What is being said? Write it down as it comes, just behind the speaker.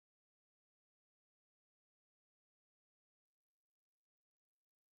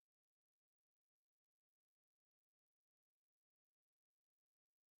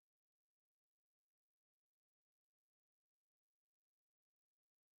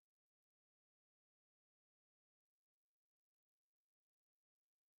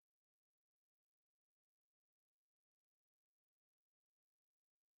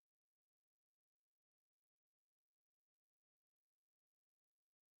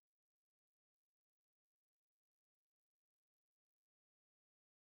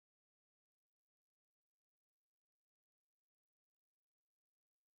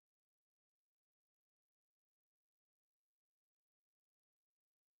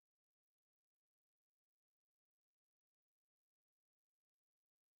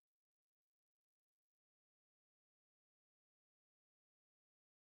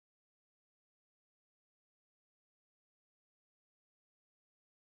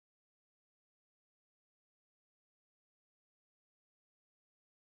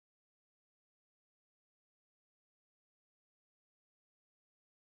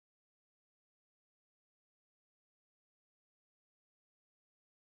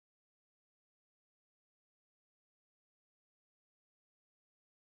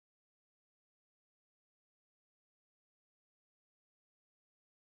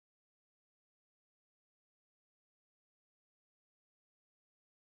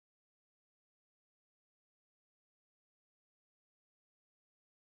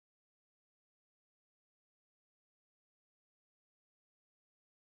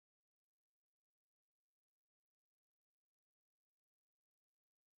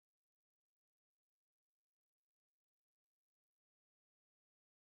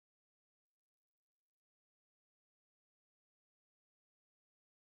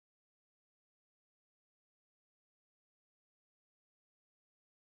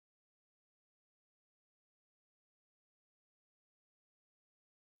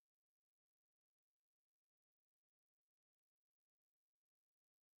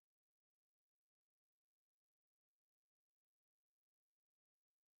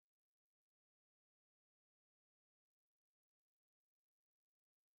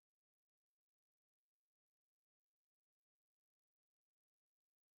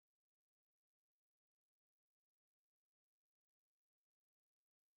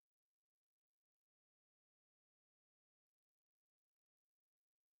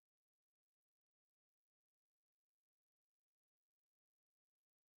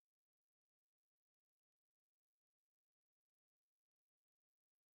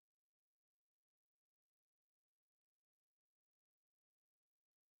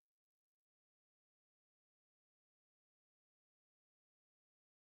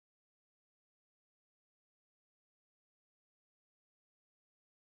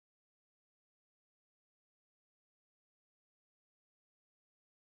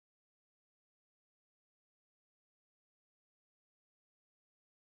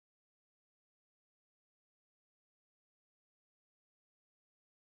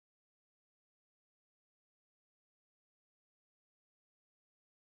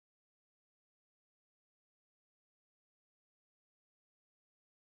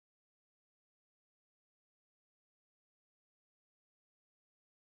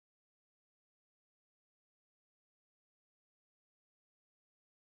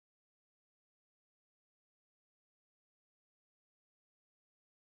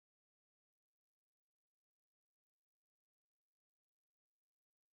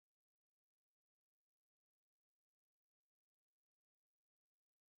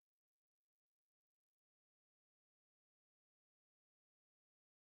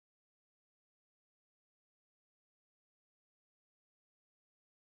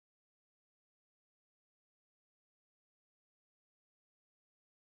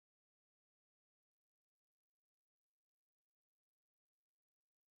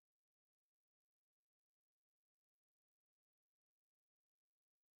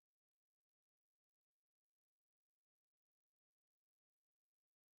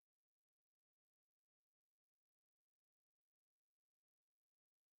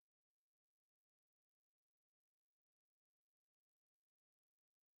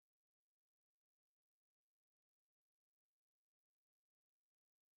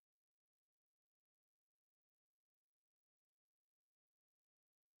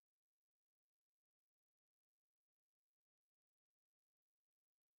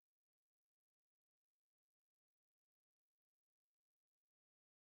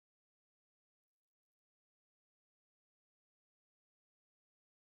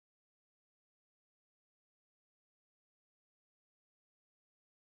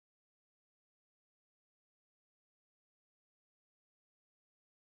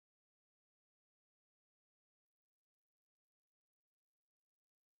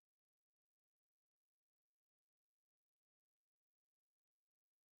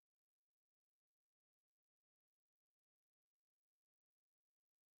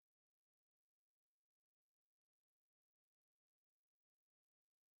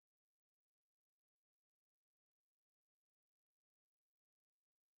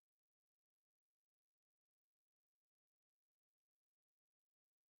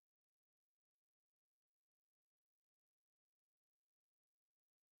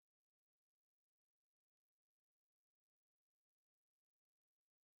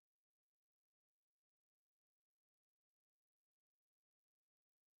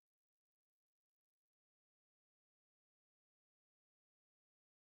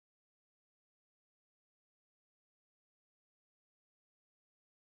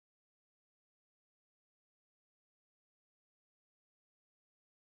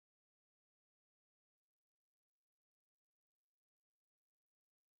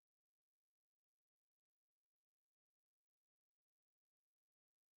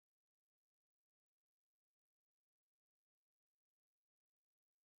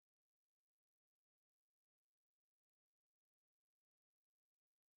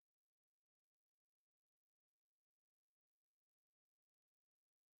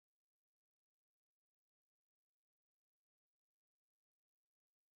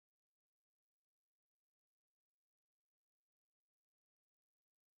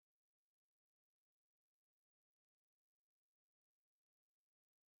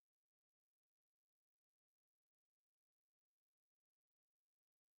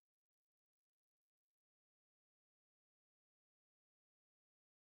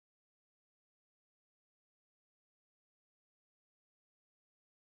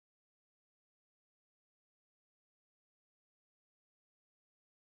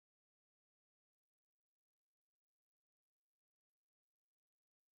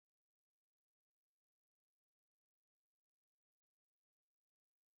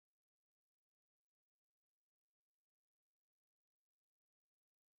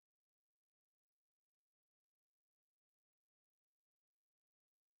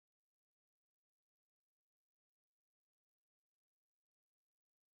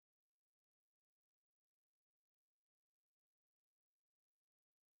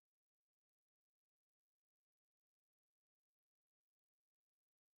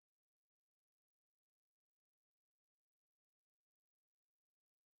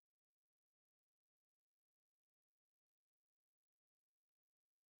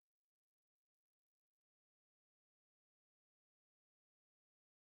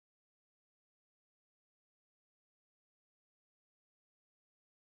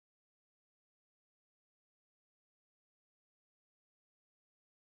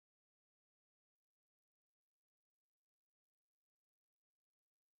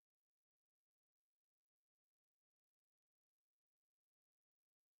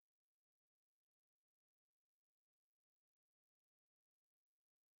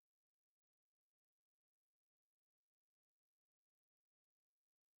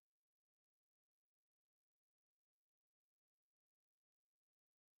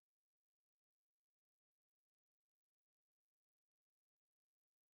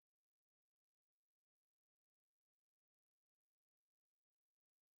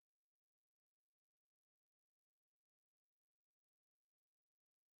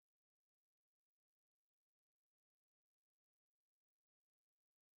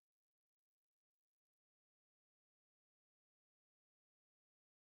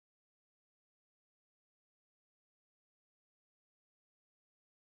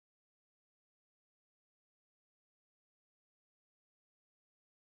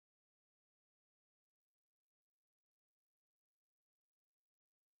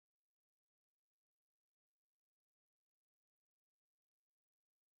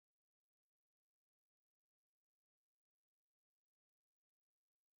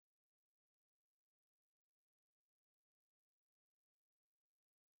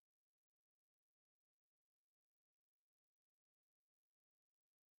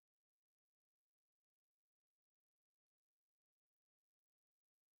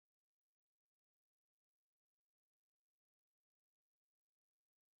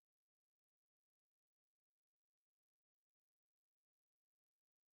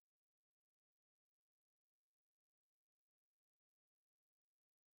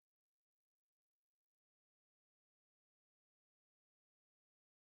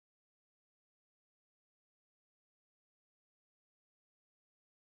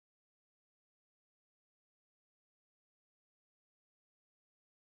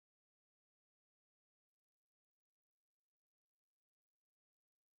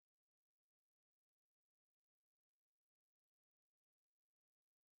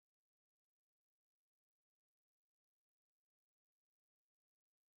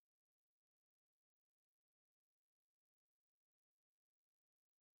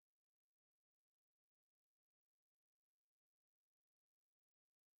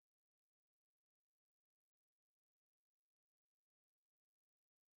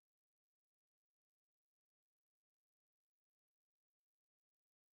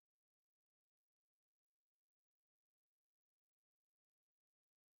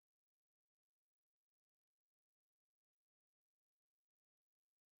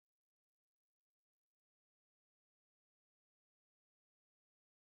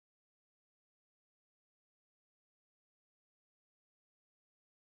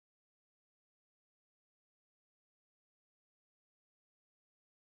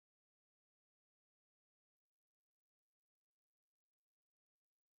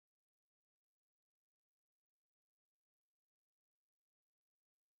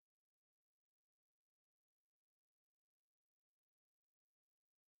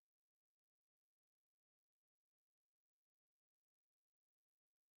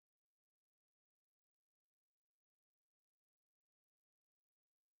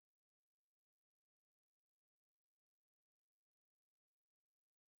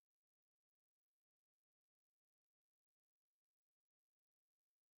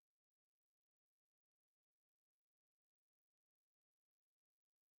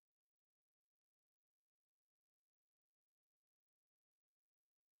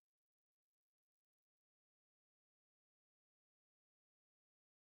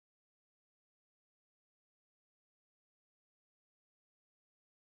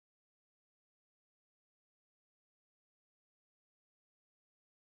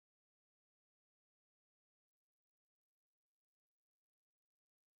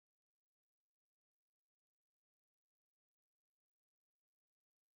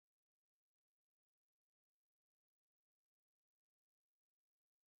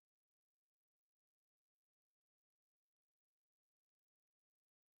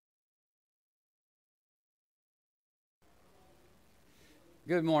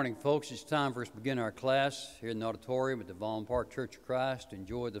Good morning, folks. It's time for us to begin our class here in the auditorium at the Vaughn Park Church of Christ.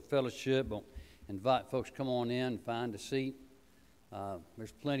 Enjoy the fellowship. We'll invite folks to come on in and find a seat.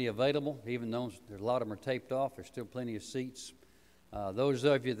 There's plenty available. Even though there's a lot of them are taped off, there's still plenty of seats. Those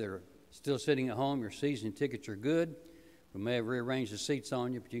of you that are still sitting at home, your season tickets are good. We may have rearranged the seats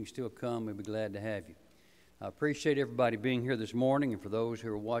on you, but you can still come. We'd be glad to have you. I appreciate everybody being here this morning, and for those who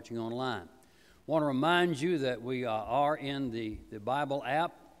are watching online. I want to remind you that we are in the Bible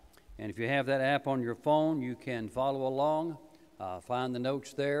app, and if you have that app on your phone, you can follow along, find the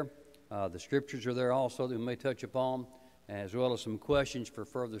notes there. The scriptures are there also that we may touch upon, as well as some questions for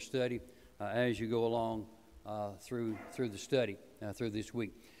further study as you go along through the study through this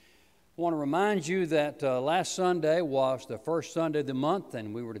week. I want to remind you that last Sunday was the first Sunday of the month,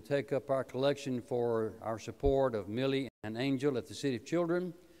 and we were to take up our collection for our support of Millie and Angel at the City of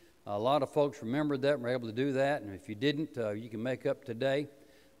Children. A lot of folks remembered that and were able to do that, and if you didn't, you can make up today.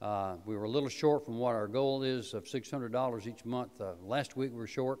 We were a little short from what our goal is of $600 each month. Last week we were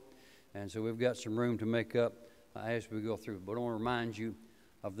short, and so we've got some room to make up as we go through. But I want to remind you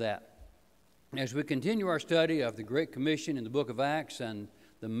of that. As we continue our study of the Great Commission in the book of Acts and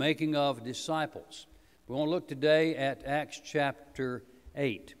the making of disciples, we want to look today at Acts chapter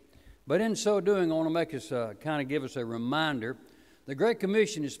 8. But in so doing, I want to make us kind of give us a reminder. The Great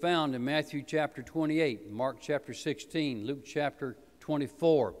Commission is found in Matthew chapter 28, Mark chapter 16, Luke chapter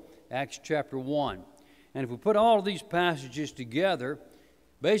 24, Acts chapter 1. And if we put all of these passages together,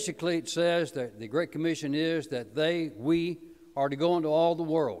 basically it says that the Great Commission is that we are to go into all the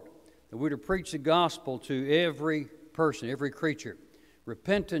world, that we're to preach the gospel to every person, every creature.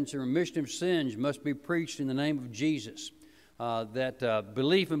 Repentance and remission of sins must be preached in the name of Jesus. That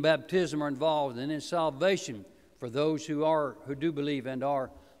belief and baptism are involved, and in salvation for those who do believe and are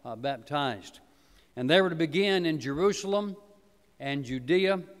baptized. And they were to begin in Jerusalem and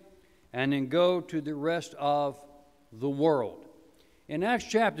Judea, and then go to the rest of the world. In Acts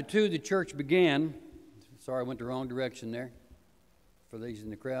chapter 2, the church began. Sorry, I went the wrong direction there. For these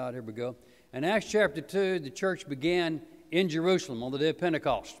in the crowd, here we go. In Acts chapter 2, the church began in Jerusalem on the day of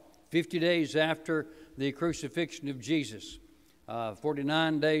Pentecost, 50 days after the crucifixion of Jesus,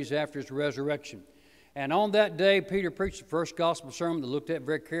 49 days after his resurrection. And on that day, Peter preached the first gospel sermon that looked at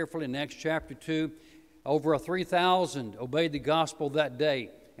very carefully in Acts chapter 2. Over 3,000 obeyed the gospel that day.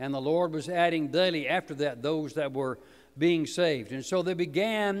 And the Lord was adding daily after that those that were being saved. And so they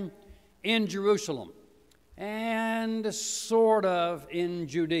began in Jerusalem and sort of in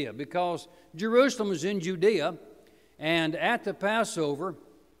Judea, because Jerusalem was in Judea. And at the Passover,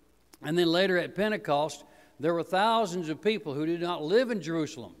 and then later at Pentecost, there were thousands of people who did not live in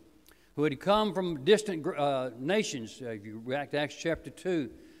Jerusalem, who had come from distant nations. If you read Acts chapter 2,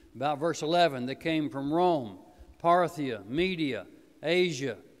 about verse 11, they came from Rome, Parthia, Media,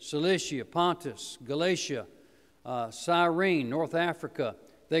 Asia, Cilicia, Pontus, Galatia, Cyrene, North Africa.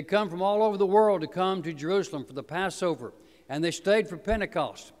 They come from all over the world to come to Jerusalem for the Passover, and they stayed for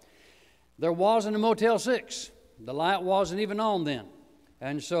Pentecost. There wasn't a Motel 6. The light wasn't even on then,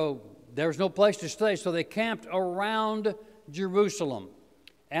 and so there was no place to stay, so they camped around Jerusalem.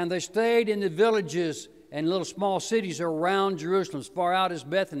 And they stayed in the villages and little small cities around Jerusalem, as far out as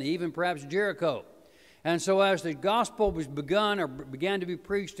Bethany, even perhaps Jericho. And so as the gospel was began to be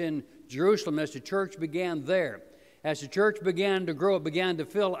preached in Jerusalem, as the church began there, as the church began to grow, it began to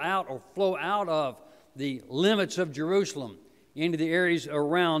fill out or flow out of the limits of Jerusalem into the areas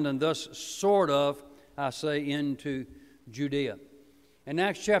around, and thus sort of, I say, into Judea. In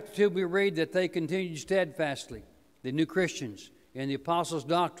Acts chapter 2, we read that they continued steadfastly, the new Christians, in the apostles'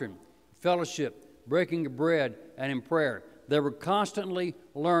 doctrine, fellowship, breaking of bread, and in prayer. They were constantly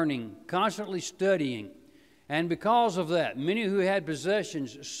learning, constantly studying. And because of that, many who had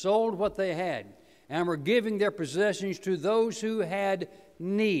possessions sold what they had and were giving their possessions to those who had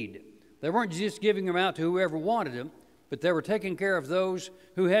need. They weren't just giving them out to whoever wanted them, but they were taking care of those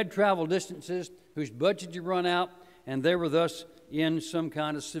who had travel distances, whose budget had run out, and they were thus in some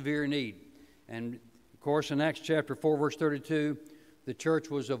kind of severe need. And of course, in Acts chapter 4, verse 32, the church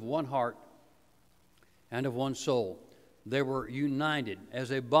was of one heart and of one soul. They were united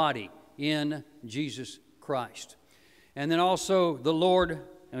as a body in Jesus Christ. And then also the Lord,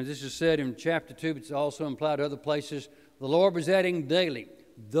 and this is said in chapter 2, but it's also implied other places, the Lord was adding daily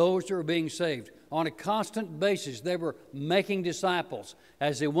those who were being saved. On a constant basis, they were making disciples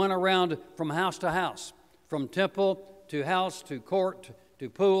as they went around from house to house, from temple to house to court to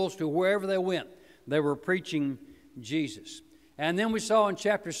pools to wherever they went. They were preaching Jesus. And then we saw in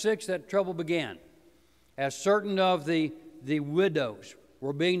chapter 6 that trouble began, as certain of the widows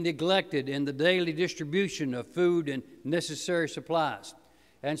were being neglected in the daily distribution of food and necessary supplies.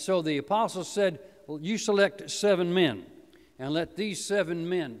 And so the apostles said, well, you select 7 men, and let these 7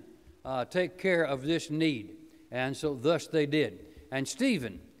 men take care of this need. And so thus they did. And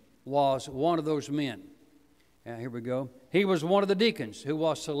Stephen was one of those men. And here we go. He was one of the deacons who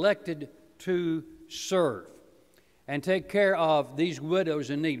was selected to serve and take care of these widows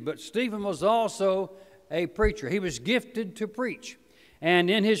in need. But Stephen was also a preacher. He was gifted to preach. And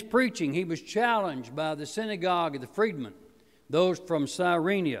in his preaching, he was challenged by the synagogue of the freedmen, those from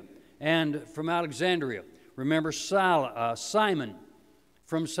Cyrene and from Alexandria. Remember, Simon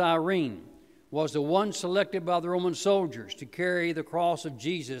from Cyrene was the one selected by the Roman soldiers to carry the cross of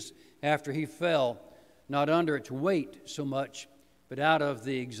Jesus after he fell, not under its weight so much, but out of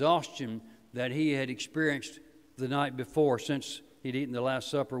the exhaustion that he had experienced the night before since he'd eaten the Last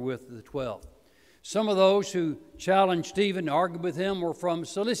Supper with the 12. Some of those who challenged Stephen, argued with him, were from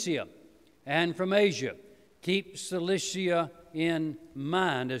Cilicia and from Asia. Keep Cilicia in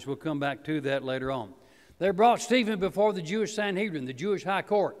mind, as we'll come back to that later on. They brought Stephen before the Jewish Sanhedrin, the Jewish high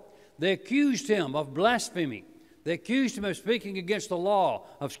court. They accused him of blasphemy. They accused him of speaking against the law,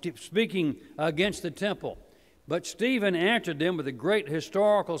 of speaking against the temple. But Stephen answered them with a great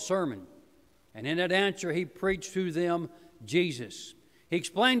historical sermon. And in that answer, he preached to them Jesus. He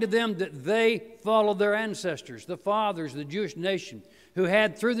explained to them that they followed their ancestors, the fathers of the Jewish nation, who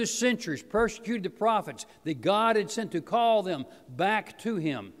had through the centuries persecuted the prophets that God had sent to call them back to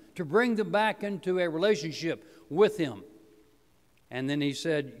him, to bring them back into a relationship with him. And then he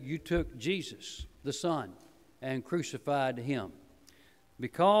said, you took Jesus, the Son, and crucified him.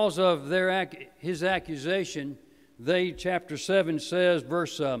 Because of his accusation, chapter 7 says,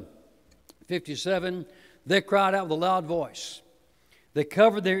 verse 57, they cried out with a loud voice. They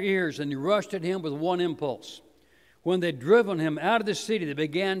covered their ears and they rushed at him with one impulse. When they'd driven him out of the city, they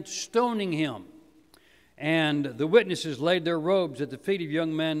began stoning him. And the witnesses laid their robes at the feet of a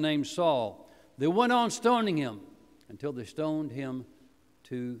young man named Saul. They went on stoning him until they stoned him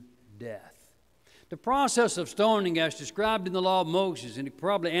to death. The process of stoning, as described in the law of Moses, and it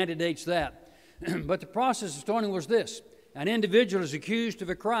probably antedates that, but the process of stoning was this. An individual is accused of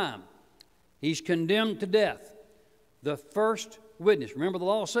a crime. He's condemned to death. The first witness, remember the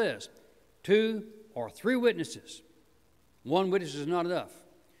law says, 2 or 3 witnesses. 1 witness is not enough.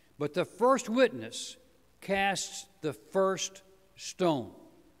 But the first witness casts the first stone.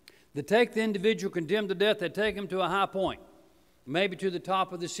 They take the individual condemned to death, they take him to a high point, maybe to the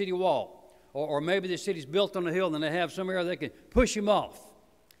top of the city wall, or maybe the city's built on a hill and they have some area they can push him off.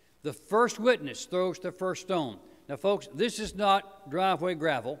 The first witness throws the first stone. Now, folks, this is not driveway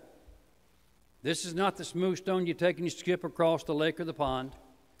gravel. This is not the smooth stone you take and you skip across the lake or the pond.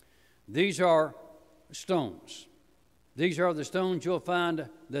 These are stones. These are the stones you'll find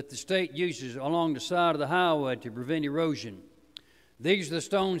that the state uses along the side of the highway to prevent erosion. These are the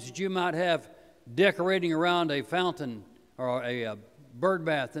stones that you might have decorating around a fountain or a bird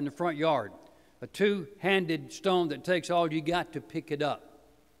bath in the front yard. A 2-handed stone that takes all you got to pick it up.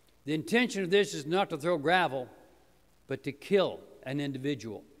 The intention of this is not to throw gravel, but to kill an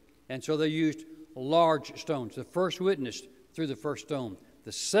individual. And so they used large stones. The first witness threw the first stone.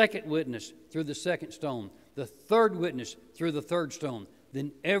 The second witness threw the second stone. The third witness threw the third stone.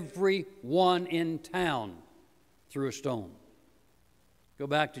 Then everyone in town threw a stone. Go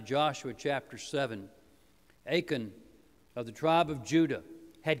back to Joshua chapter 7. Achan of the tribe of Judah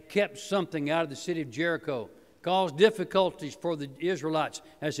had kept something out of the city of Jericho, caused difficulties for the Israelites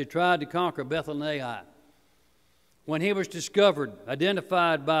as they tried to conquer Bethel and Ai. When he was discovered,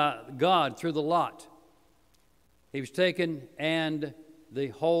 identified by God through the lot, he was taken and the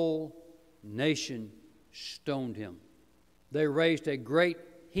whole nation stoned him. They raised a great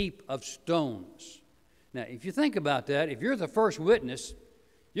heap of stones. Now, if you think about that, if you're the first witness,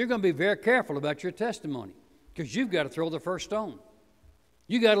 you're going to be very careful about your testimony because you've got to throw the first stone.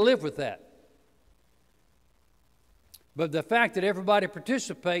 You got to live with that. But the fact that everybody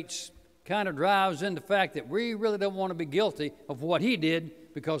participates kind of drives in the fact that we really don't want to be guilty of what he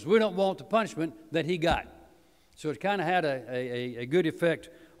did because we don't want the punishment that he got. So it kind of had a good effect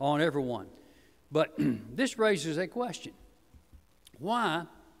on everyone. But this raises a question. Why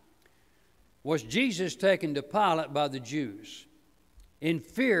was Jesus taken to Pilate by the Jews in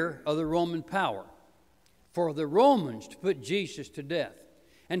fear of the Roman power for the Romans to put Jesus to death?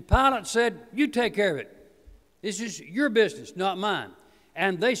 And Pilate said, you take care of it. This is your business, not mine.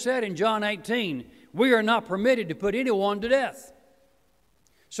 And they said in John 18, we are not permitted to put anyone to death.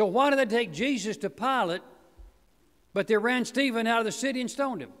 So why did they take Jesus to Pilate, but they ran Stephen out of the city and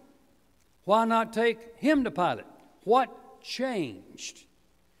stoned him? Why not take him to Pilate? What changed?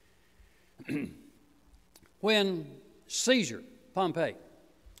 When Caesar, Pompey,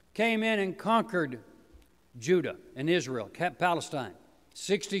 came in and conquered Judah and Israel, Palestine,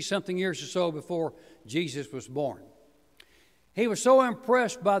 60-something years or so before Jesus was born. He was so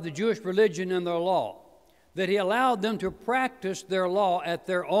impressed by the Jewish religion and their law that he allowed them to practice their law at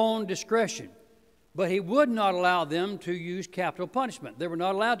their own discretion. But he would not allow them to use capital punishment. They were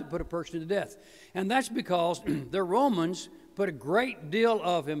not allowed to put a person to death. And that's because the Romans put a great deal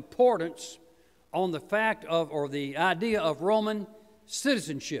of importance on the fact of, or the idea of Roman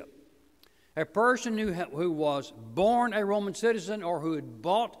citizenship. A person who was born a Roman citizen or who had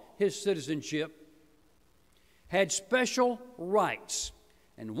bought his citizenship had special rights,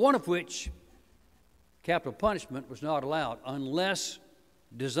 and one of which, capital punishment, was not allowed unless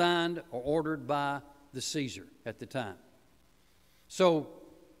designed or ordered by the Caesar at the time. So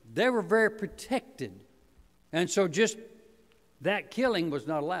they were very protected, and so just that killing was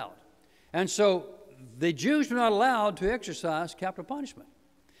not allowed. And so the Jews were not allowed to exercise capital punishment.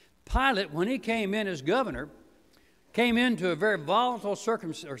 Pilate, when he came in as governor, came into a very volatile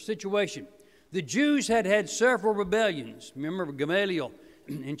situation. The Jews had had several rebellions. Remember, Gamaliel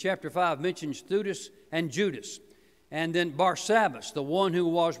in chapter 5 mentions Theudas and Judas. And then Barabbas, the one who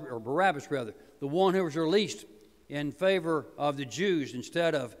was, or Barabbas rather, the one who was released in favor of the Jews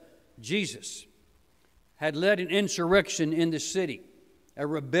instead of Jesus, had led an insurrection in the city, a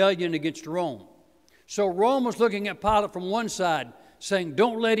rebellion against Rome. So Rome was looking at Pilate from one side, saying,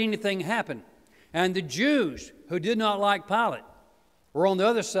 don't let anything happen. And the Jews, who did not like Pilate, were on the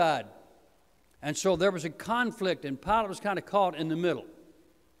other side. And so there was a conflict, and Pilate was kind of caught in the middle.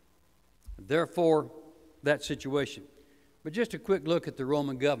 Therefore, that situation. But just a quick look at the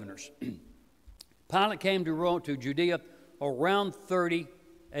Roman governors. Pilate came to Judea around 30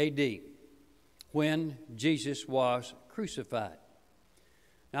 A.D. when Jesus was crucified.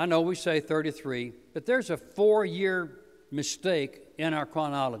 Now, I know we say 33, but there's a 4-year mistake in our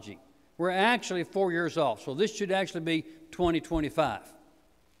chronology. We're actually 4 years off, so this should actually be 2025.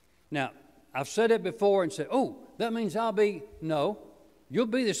 Now, I've said it before and said, oh, that means no, you'll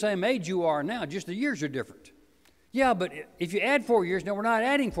be the same age you are now, just the years are different. Yeah, but if you add 4 years, no, we're not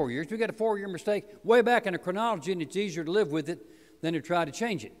adding 4 years. We got a 4-year mistake way back in the chronology, and it's easier to live with it than to try to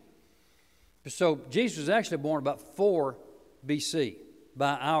change it. So Jesus was actually born about 4 BC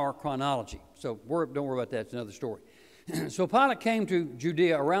by our chronology. So don't worry about that. It's another story. So Pilate came to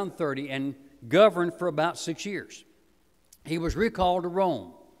Judea around 30 and governed for about 6 years. He was recalled to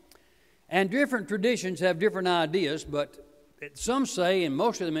Rome. And different traditions have different ideas, but some say, and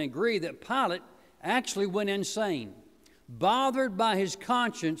most of them agree, that Pilate actually went insane, bothered by his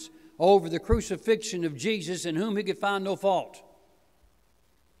conscience over the crucifixion of Jesus in whom he could find no fault.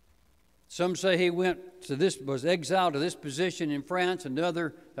 Some say he was exiled to this position in France.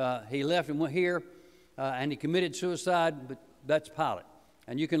 Another, he left and went here, and he committed suicide, but that's Pilate.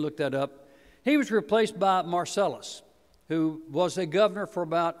 And you can look that up. He was replaced by Marcellus, who was a governor for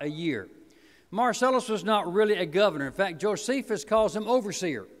about a year. Marcellus was not really a governor. In fact, Josephus calls him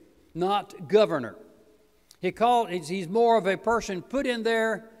overseer, not governor. He's more of a person put in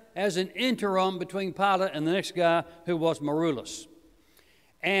there as an interim between Pilate and the next guy, who was Marcellus.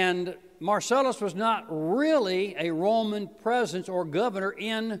 And Marcellus was not really a Roman presence or governor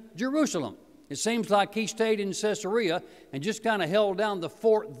in Jerusalem. It seems like he stayed in Caesarea and just kind of held down the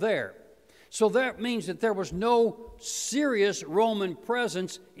fort there. So that means that there was no serious Roman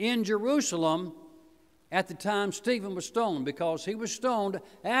presence in Jerusalem at the time Stephen was stoned, because he was stoned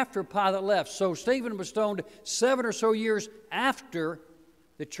after Pilate left. So Stephen was stoned 7 or so years after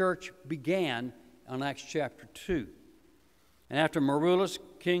the church began on Acts chapter 2. And after Marcellus,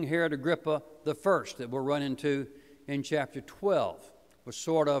 King Herod Agrippa I, that we'll run into in chapter 12, was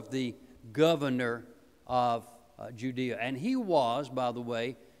sort of the governor of Judea. And he was, by the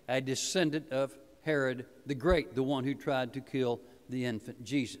way, a descendant of Herod the Great, the one who tried to kill the infant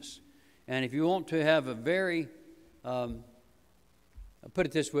Jesus. And if you want to have a very, I'll put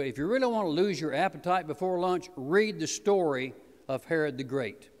it this way, if you really want to lose your appetite before lunch, read the story of Herod the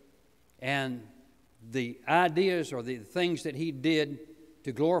Great and the ideas or the things that he did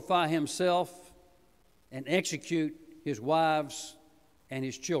to glorify himself and execute his wives and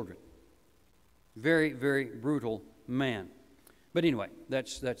his children. Very, very brutal man. But anyway,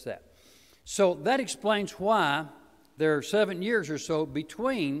 that's that. So that explains why there are 7 years or so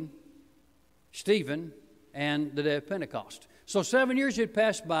between Stephen and the day of Pentecost. So 7 years had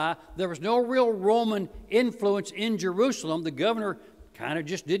passed by. There was no real Roman influence in Jerusalem. The governor kind of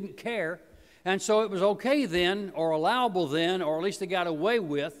just didn't care. And so it was okay then, or allowable then, or at least they got away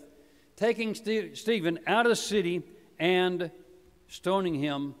with, taking Stephen out of the city and stoning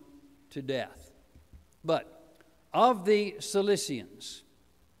him to death. But of the Cilicians,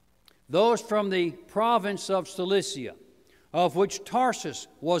 those from the province of Cilicia, of which Tarsus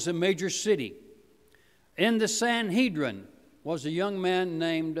was a major city. In the Sanhedrin was a young man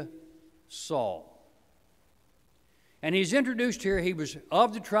named Saul. And he's introduced here. He was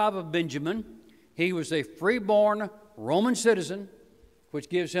of the tribe of Benjamin. He was a freeborn Roman citizen, which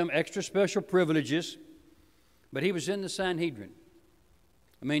gives him extra special privileges. But he was in the Sanhedrin.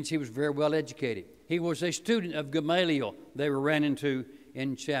 It means he was very well educated. He was a student of Gamaliel they were ran into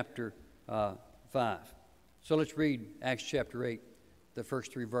in chapter 5. So let's read Acts chapter 8, the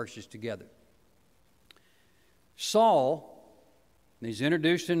first 3 verses together. Saul, and he's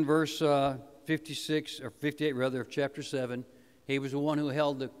introduced in verse 56, or 58 rather, of chapter 7. He was the one who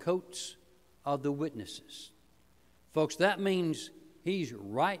held the coats of the witnesses. Folks, that means he's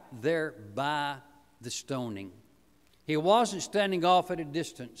right there by the stoning. He wasn't standing off at a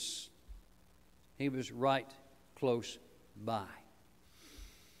distance. He was right close by.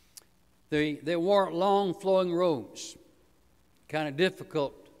 They wore long flowing robes. Kind of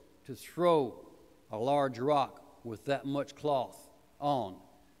difficult to throw a large rock with that much cloth on.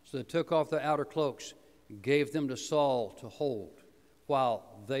 So they took off their outer cloaks and gave them to Saul to hold while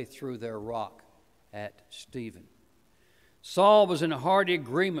they threw their rock at Stephen. Saul was in a hearty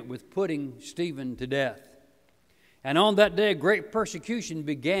agreement with putting Stephen to death. And on that day, a great persecution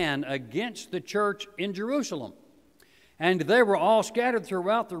began against the church in Jerusalem. And they were all scattered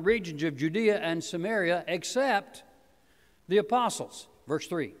throughout the regions of Judea and Samaria, except the apostles. Verse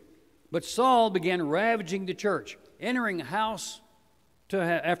 3. But Saul began ravaging the church, entering house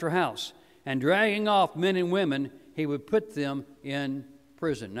after house, and dragging off men and women. He would put them in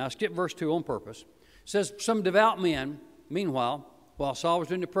prison. Now, skip verse 2 on purpose. It says, some devout men, meanwhile, while Saul was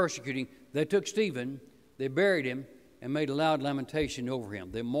doing the persecuting, they took Stephen, they buried him, and made a loud lamentation over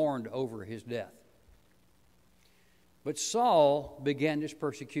him. They mourned over his death. But Saul began this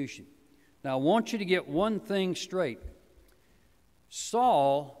persecution. Now, I want you to get one thing straight.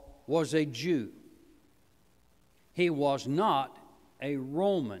 Saul was a Jew. He was not a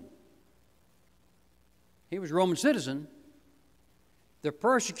Roman. He was a Roman citizen. The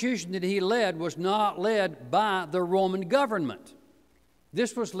persecution that he led was not led by the Roman government.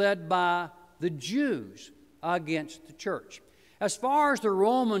 This was led by the Jews against the church. As far as the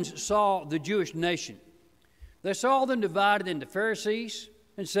Romans saw the Jewish nation, they saw them divided into Pharisees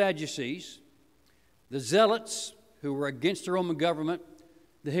and Sadducees, the Zealots, who were against the Roman government,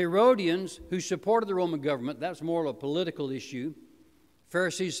 the Herodians, who supported the Roman government. That was more of a political issue.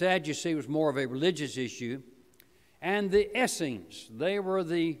 Pharisees, Sadducees was more of a religious issue. And the Essenes, they were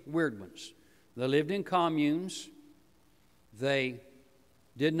the weird ones. They lived in communes. They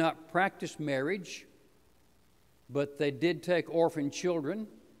did not practice marriage, but they did take orphan children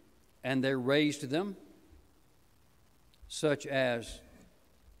and they raised them, such as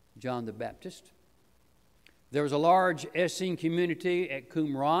John the Baptist. There was a large Essene community at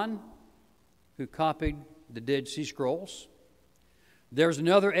Qumran who copied the Dead Sea Scrolls. There was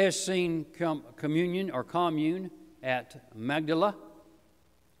another Essene commune at Magdala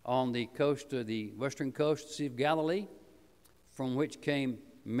on the coast of the western coast, the Sea of Galilee, from which came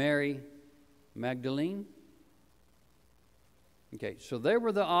Mary Magdalene. Okay, so they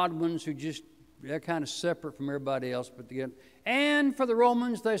were the odd ones who they're kind of separate from everybody else, but together. And for the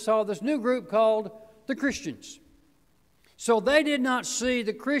Romans, they saw this new group called the Christians. So they did not see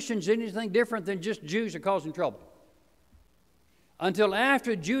the Christians anything different than just Jews are causing trouble. Until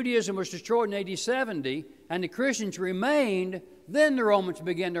after Judaism was destroyed in AD 70 and the Christians remained, then the Romans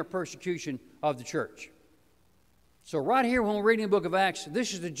began their persecution of the church. So right here when we're reading the book of Acts,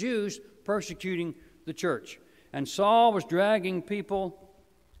 this is the Jews persecuting the church. And Saul was dragging people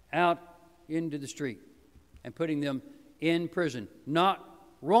out into the street and putting them in prison. Not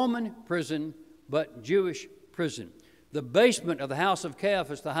Roman prison, but Jewish prison. The basement of the house of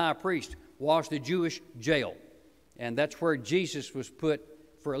Caiaphas, the high priest, was the Jewish jail. And that's where Jesus was put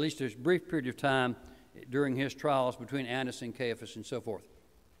for at least a brief period of time during his trials between Annas and Caiaphas and so forth.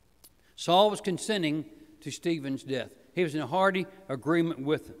 Saul was consenting to Stephen's death. He was in a hearty agreement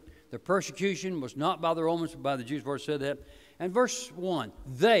with them. The persecution was not by the Romans, but by the Jews. Verse said that. And verse 1,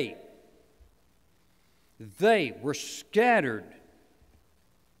 they were scattered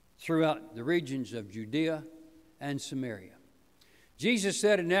throughout the regions of Judea and Samaria. Jesus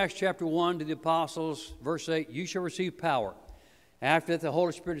said in Acts chapter 1 to the apostles, verse 8, you shall receive power after that the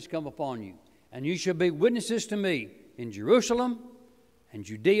Holy Spirit has come upon you, and you shall be witnesses to me in Jerusalem and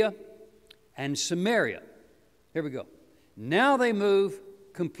Judea and Samaria. Here we go. Now they move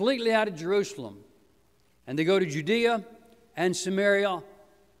completely out of Jerusalem, and they go to Judea and Samaria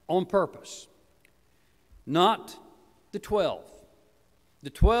on purpose. Not the 12. The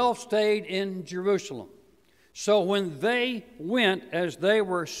 12 stayed in Jerusalem. So when they went, as they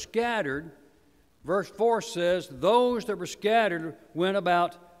were scattered, verse 4 says, those that were scattered went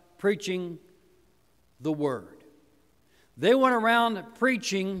about preaching the word. They went around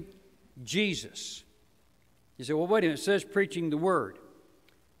preaching Jesus. You say, well, wait a minute, it says preaching the word.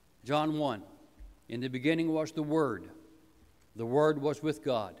 John 1, in the beginning was the Word. The Word was with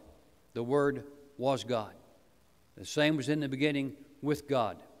God. The Word was God. The same was in the beginning with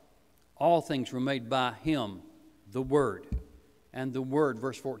God. All things were made by Him, the Word. And the Word,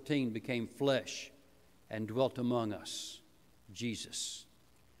 verse 14, became flesh and dwelt among us, Jesus.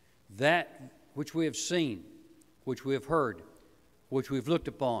 That which we have seen, which we have heard, which we've looked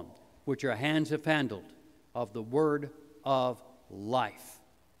upon, which our hands have handled, of the Word of life.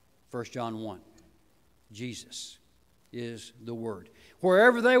 1 John 1. Jesus is the Word.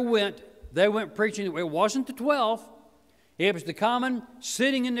 Wherever they went preaching. It wasn't the 12. It was the common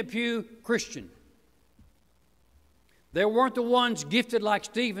sitting in the pew Christian. They weren't the ones gifted like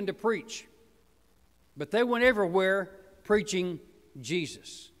Stephen to preach. But they went everywhere preaching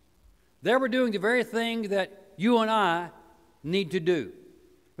Jesus. They were doing the very thing that you and I need to do.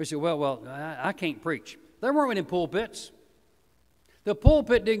 We say, well, I can't preach. They weren't in pulpits. The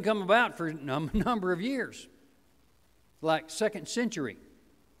pulpit didn't come about for a number of years, like 2nd century.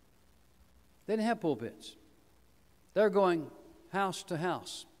 They didn't have pulpits. They were going house to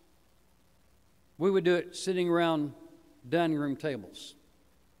house. We would do it sitting around dining room tables,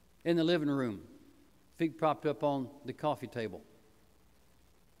 in the living room, feet propped up on the coffee table,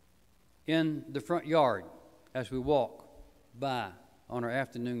 in the front yard as we walk by on our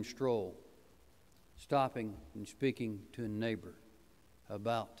afternoon stroll, stopping and speaking to a neighbor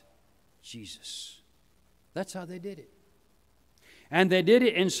about Jesus. That's how they did it. And they did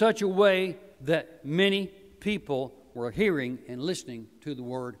it in such a way that many people were hearing and listening to the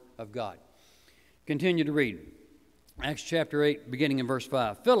Word of God. Continue to read. Acts chapter 8, beginning in verse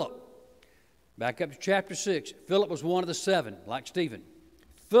 5. Philip, back up to chapter 6. Philip was one of the 7, like Stephen.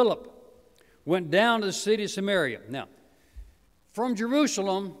 Philip went down to the city of Samaria. Now, from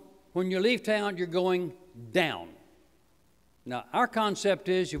Jerusalem, when you leave town, you're going down. Now, our concept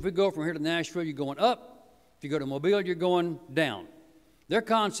is if we go from here to Nashville, you're going up. If you go to Mobile, you're going down. Their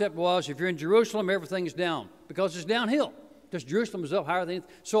concept was if you're in Jerusalem, everything is down because it's downhill. Because Jerusalem is up higher than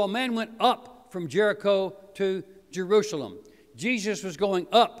anything. So a man went up from Jericho to Jerusalem. Jesus was going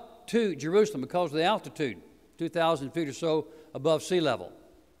up to Jerusalem because of the altitude, 2,000 feet or so above sea level.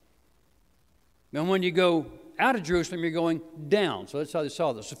 And when you go out of Jerusalem, you're going down. So that's how they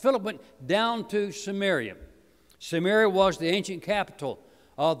saw this. So Philip went down to Samaria. Samaria was the ancient capital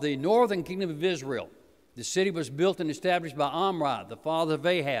of the northern kingdom of Israel. The city was built and established by Omri, the father of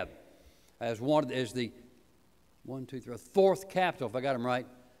Ahab, as the fourth capital, if I got them right,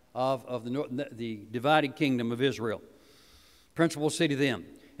 of the divided kingdom of Israel. Principal city then.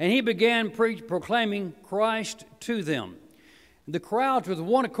 And he began proclaiming Christ to them. The crowds with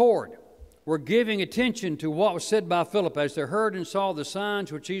one accord were giving attention to what was said by Philip as they heard and saw the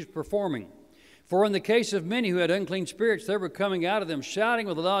signs which he was performing. For in the case of many who had unclean spirits, they were coming out of them, shouting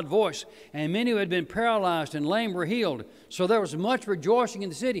with a loud voice, and many who had been paralyzed and lame were healed. So there was much rejoicing in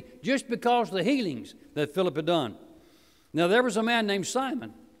the city just because of the healings that Philip had done. Now there was a man named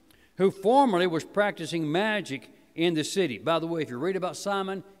Simon, who formerly was practicing magic in the city. By the way, if you read about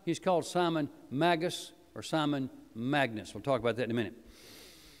Simon, he's called Simon Magus or Simon Magnus. We'll talk about that in a minute.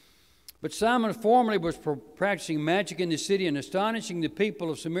 But Simon formerly was practicing magic in the city and astonishing the people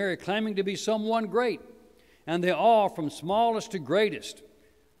of Samaria, claiming to be someone great. And they all, from smallest to greatest,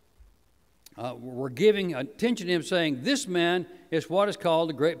 were giving attention to him, saying, this man is what is called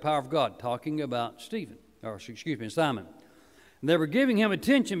the great power of God, talking about Simon. And they were giving him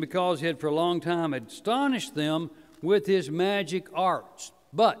attention because he had for a long time astonished them with his magic arts.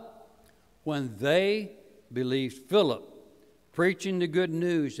 But when they believed Philip, preaching the good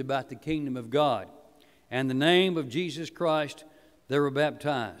news about the kingdom of God and the name of Jesus Christ, they were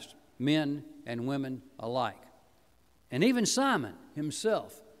baptized, men and women alike. And even Simon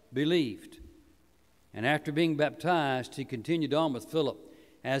himself believed. And after being baptized, he continued on with Philip.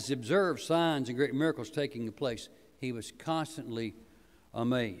 As he observed signs and great miracles taking place, he was constantly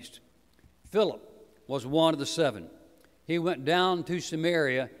amazed. Philip was one of the 7. He went down to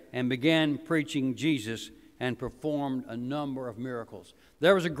Samaria and began preaching Jesus and performed a number of miracles.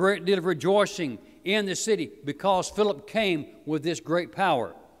 There was a great deal of rejoicing in the city because Philip came with this great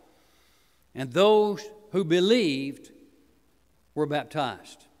power. And those who believed were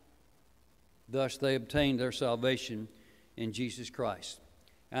baptized. Thus they obtained their salvation in Jesus Christ.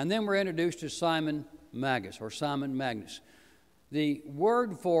 And then we're introduced to Simon Magus or Simon Magnus. The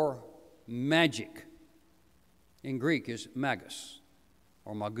word for magic in Greek is magus,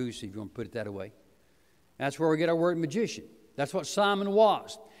 or magus, if you want to put it that way. That's where we get our word magician. That's what Simon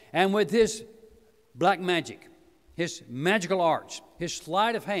was. And with his black magic, his magical arts, his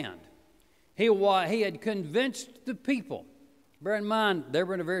sleight of hand, he had convinced the people. Bear in mind, they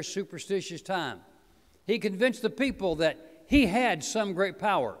were in a very superstitious time. He convinced the people that he had some great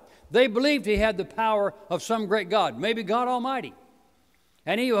power. They believed he had the power of some great God, maybe God Almighty.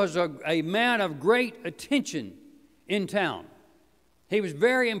 And he was a man of great attention in town. He was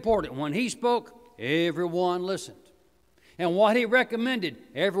very important. When he spoke, everyone listened. And what he recommended,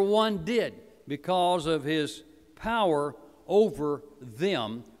 everyone did because of his power over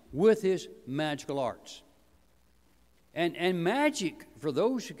them with his magical arts. And magic, for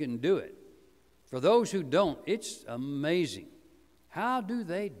those who can do it, for those who don't, it's amazing. How do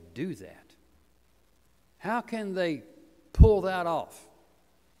they do that? How can they pull that off?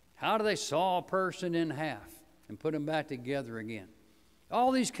 How do they saw a person in half and put them back together again?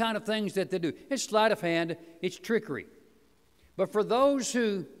 All these kind of things that they do. It's sleight of hand. It's trickery. But for those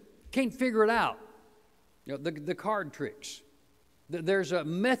who can't figure it out, the card tricks, there's a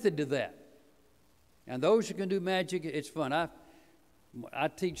method to that. And those who can do magic, it's fun. I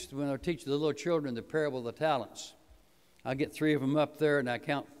teach, when I teach the little children the parable of the talents, I get 3 of them up there and I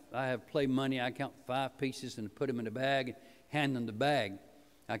have play money. I count 5 pieces and put them in a bag, hand them the bag.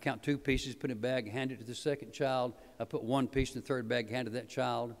 I count 2 pieces, put it in a bag, hand it to the second child. I put 1 piece in the third bag, hand it to that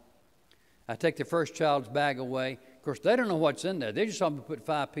child. I take the first child's bag away. Of course, they don't know what's in there. They just saw me put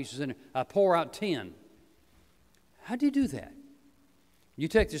 5 pieces in there. I pour out 10. How do you do that? You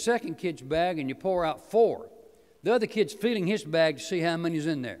take the second kid's bag and you pour out 4. The other kid's feeling his bag to see how many's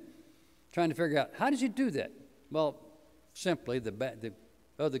in there. Trying to figure out, how does he do that? Well, simply, the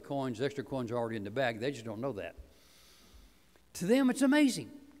other coins, the extra coins are already in the bag. They just don't know that. To them, it's amazing.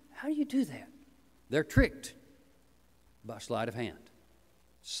 How do you do that? They're tricked by sleight of hand.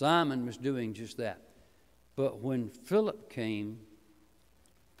 Simon was doing just that. But when Philip came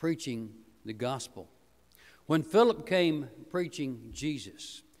preaching the gospel, when Philip came preaching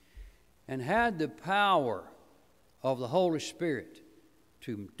Jesus and had the power of the Holy Spirit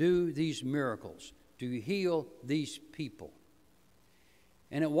to do these miracles, to heal these people,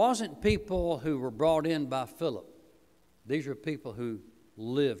 and it wasn't people who were brought in by Philip. These were people who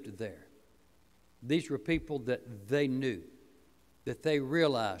lived there. These were people that they knew, that they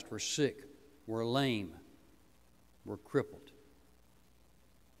realized were sick, were lame, were crippled.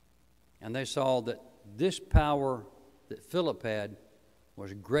 And they saw that this power that Philip had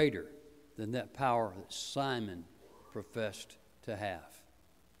was greater than that power that Simon professed to have.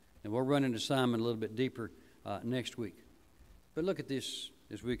 And we'll run into Simon a little bit deeper next week. But look at this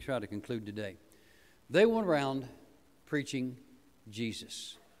as we try to conclude today. They went around preaching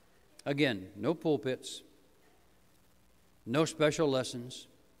Jesus. Again, no pulpits, no special lessons,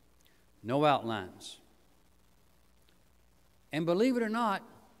 no outlines. And believe it or not,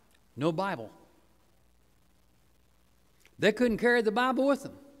 no Bible. They couldn't carry the Bible with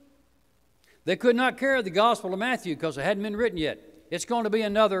them. They could not carry the Gospel of Matthew because it hadn't been written yet. It's going to be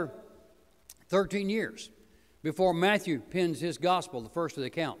another 13 years before Matthew pens his Gospel, the first of the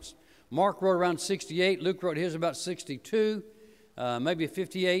accounts. Mark wrote around 68. Luke wrote his about 62, maybe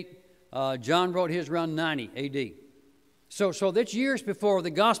 58. John wrote his around 90 A.D. So that's years before the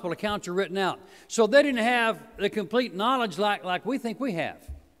Gospel accounts are written out. So they didn't have the complete knowledge like we think we have.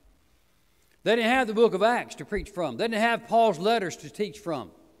 They didn't have the book of Acts to preach from. They didn't have Paul's letters to teach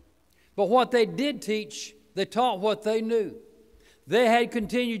from. But what they did teach, they taught what they knew. They had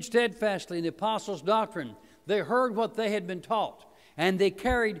continued steadfastly in the apostles' doctrine. They heard what they had been taught, and they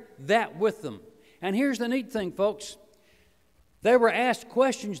carried that with them. And here's the neat thing, folks. They were asked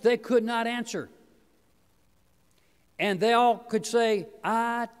questions they could not answer. And they all could say,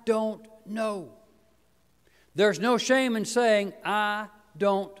 I don't know. There's no shame in saying, I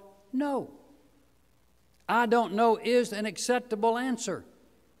don't know. I don't know is an acceptable answer.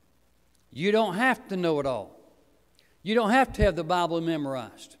 You don't have to know it all. You don't have to have the Bible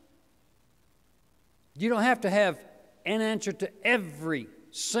memorized. You don't have to have an answer to every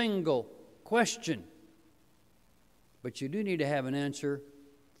single question. But you do need to have an answer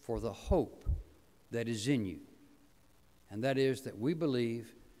for the hope that is in you. And that is that we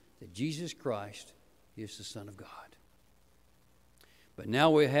believe that Jesus Christ is the Son of God. But now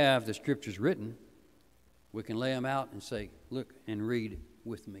we have the Scriptures written. We can lay them out and say, look and read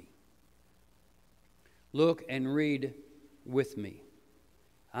with me. Look and read with me.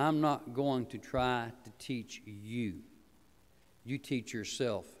 I'm not going to try to teach you. You teach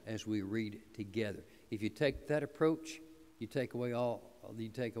yourself as we read together. If you take that approach, you take away all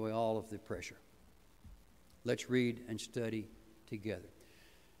of the pressure. Let's read and study together.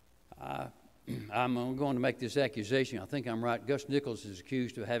 I'm going to make this accusation. I think I'm right. Gus Nichols is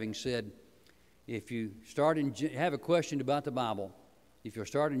accused of having said, if you have a question about the Bible, if you'll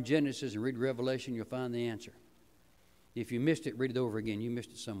start in Genesis and read Revelation, you'll find the answer. If you missed it, read it over again. You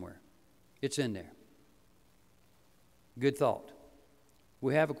missed it somewhere. It's in there. Good thought.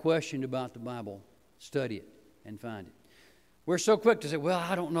 We have a question about the Bible, study it and find it. We're so quick to say, well,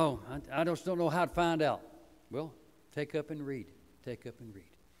 I don't know. I just don't know how to find out. Well, take up and read. Take up and read.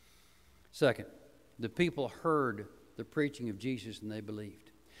 Second, the people heard the preaching of Jesus and they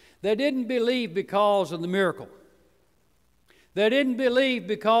believed. They didn't believe because of the miracle. They didn't believe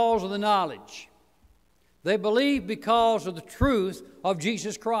because of the knowledge. They believed because of the truth of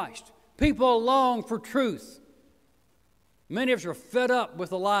Jesus Christ. People long for truth. Many of us are fed up with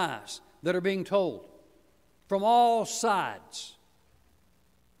the lies that are being told from all sides.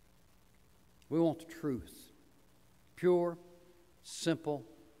 We want the truth. Pure, simple,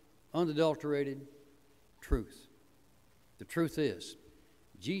 unadulterated truth. The truth is,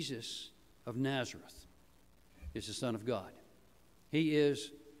 Jesus of Nazareth is the Son of God. He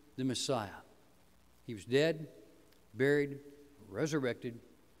is the Messiah. He was dead, buried, resurrected,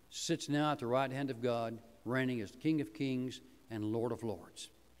 sits now at the right hand of God, reigning as the King of Kings and Lord of Lords,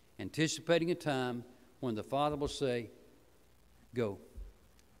 anticipating a time when the Father will say, go,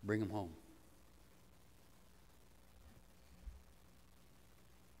 bring them home.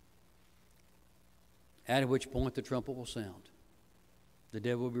 At which point the trumpet will sound. The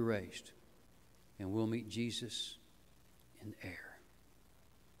dead will be raised, and we'll meet Jesus in the air.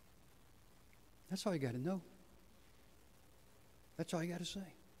 That's all you got to know. That's all you got to say.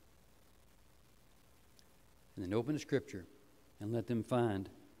 And then open the Scripture and let them find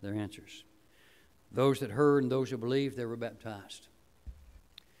their answers. Those that heard and those who believed, they were baptized.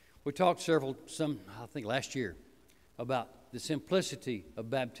 We talked I think last year, about the simplicity of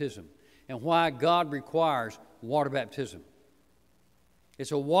baptism and why God requires water baptism.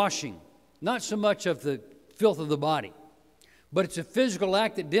 It's a washing, not so much of the filth of the body, but it's a physical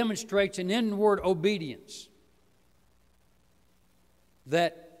act that demonstrates an inward obedience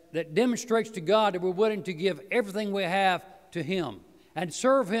that demonstrates to God that we're willing to give everything we have to Him and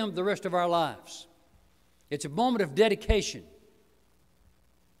serve Him the rest of our lives. It's a moment of dedication.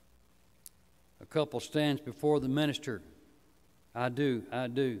 A couple stands before the minister. I do.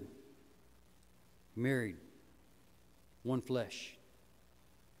 Married, one flesh.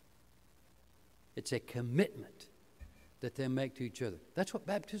 It's a commitment that they make to each other. That's what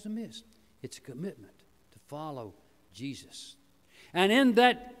baptism is. It's a commitment to follow Jesus. And in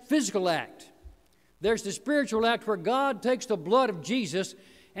that physical act, there's the spiritual act where God takes the blood of Jesus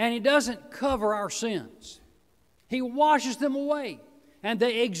and He doesn't cover our sins. He washes them away and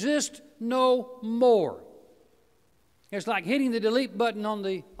they exist no more. It's like hitting the delete button on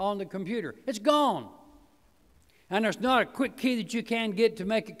the computer. It's gone. And there's not a quick key that you can get to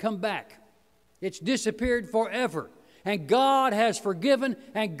make it come back. It's disappeared forever. And God has forgiven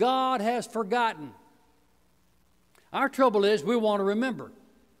and God has forgotten. Our trouble is we want to remember.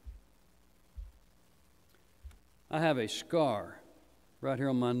 I have a scar right here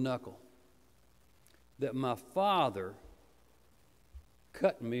on my knuckle that my father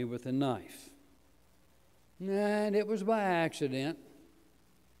cut me with a knife. And it was by accident.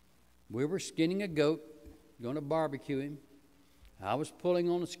 We were skinning a goat, going to barbecue him. I was pulling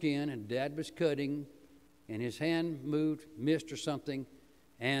on the skin, and Dad was cutting, and his hand moved, missed or something,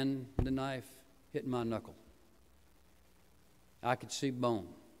 and the knife hit my knuckle. I could see bone.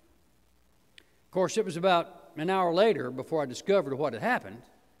 Of course, it was about an hour later before I discovered what had happened,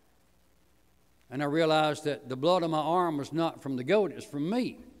 and I realized that the blood on my arm was not from the goat, it was from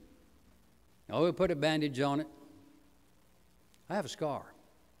me. Oh, we put a bandage on it. I have a scar.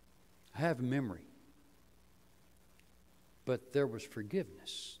 I have a memory. But there was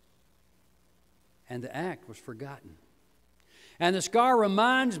forgiveness. And the act was forgotten. And the scar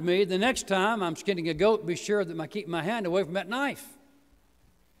reminds me the next time I'm skinning a goat, be sure that I keep my hand away from that knife.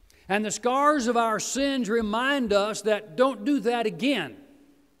 And the scars of our sins remind us that don't do that again.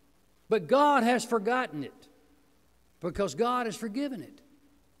 But God has forgotten it because God has forgiven it.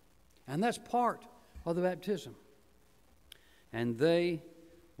 And that's part of the baptism. And they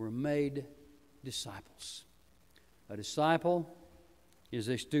were made disciples. A disciple is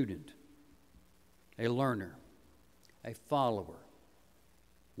a student, a learner, a follower,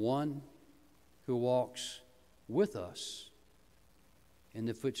 one who walks with us in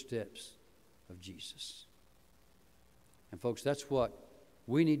the footsteps of Jesus. And folks, that's what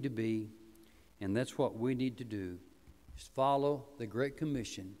we need to be, and that's what we need to do, is follow the Great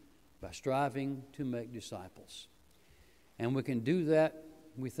Commission by striving to make disciples. And we can do that,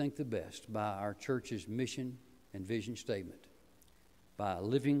 we think, the best by our church's mission and vision statement, by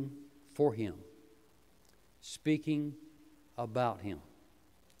living for Him, speaking about Him,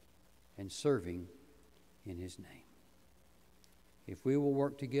 and serving in His name. If we will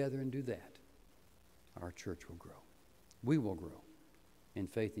work together and do that, our church will grow. We will grow in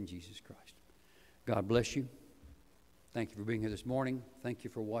faith in Jesus Christ. God bless you. Thank you for being here this morning. Thank you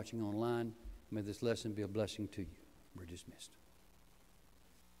for watching online. May this lesson be a blessing to you. We're dismissed.